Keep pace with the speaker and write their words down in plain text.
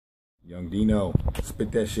Young Dino,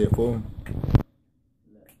 spit that shit, fool.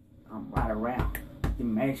 Look, I'm right around with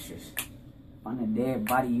them extras. Find a dead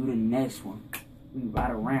body, you the next one. We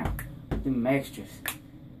right around with them extras.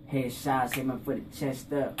 Headshots, aiming for the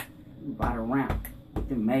chest up. We right around with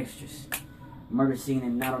them extras. Murder scene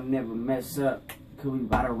and I don't never mess up. Cause we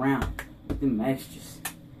right around with them extras.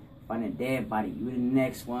 Find a dead body, you the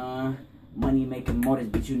next one. Money making motors,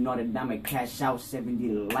 but you know that I'm a cash out. 70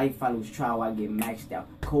 to life, I lose trial, I get maxed out.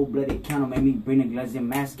 Cold-blooded counter made me bring the gloves and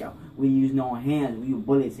mask out. We use no hands, we use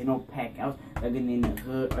bullets and no pack outs. Thugging in the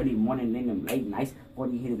hood, early morning in them late nights.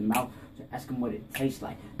 40 hit his mouth, so ask him what it tastes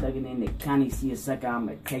like. Thugging in the county, see a sucker,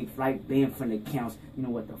 I'ma take flight. Banned from the counts, you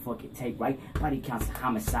know what the fuck it take, right? Body counts of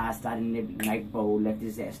homicide, sliding every night bowl. Left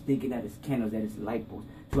his ass thinking at his candles, at his light post.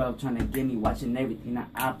 12 trying to get me, watching everything that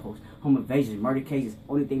I post. Home invasions, murder cases,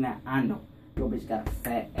 only thing that I know. Your bitch got a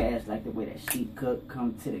fat ass like the way that she cook.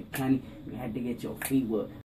 Come to the county, you had to get your feet wet.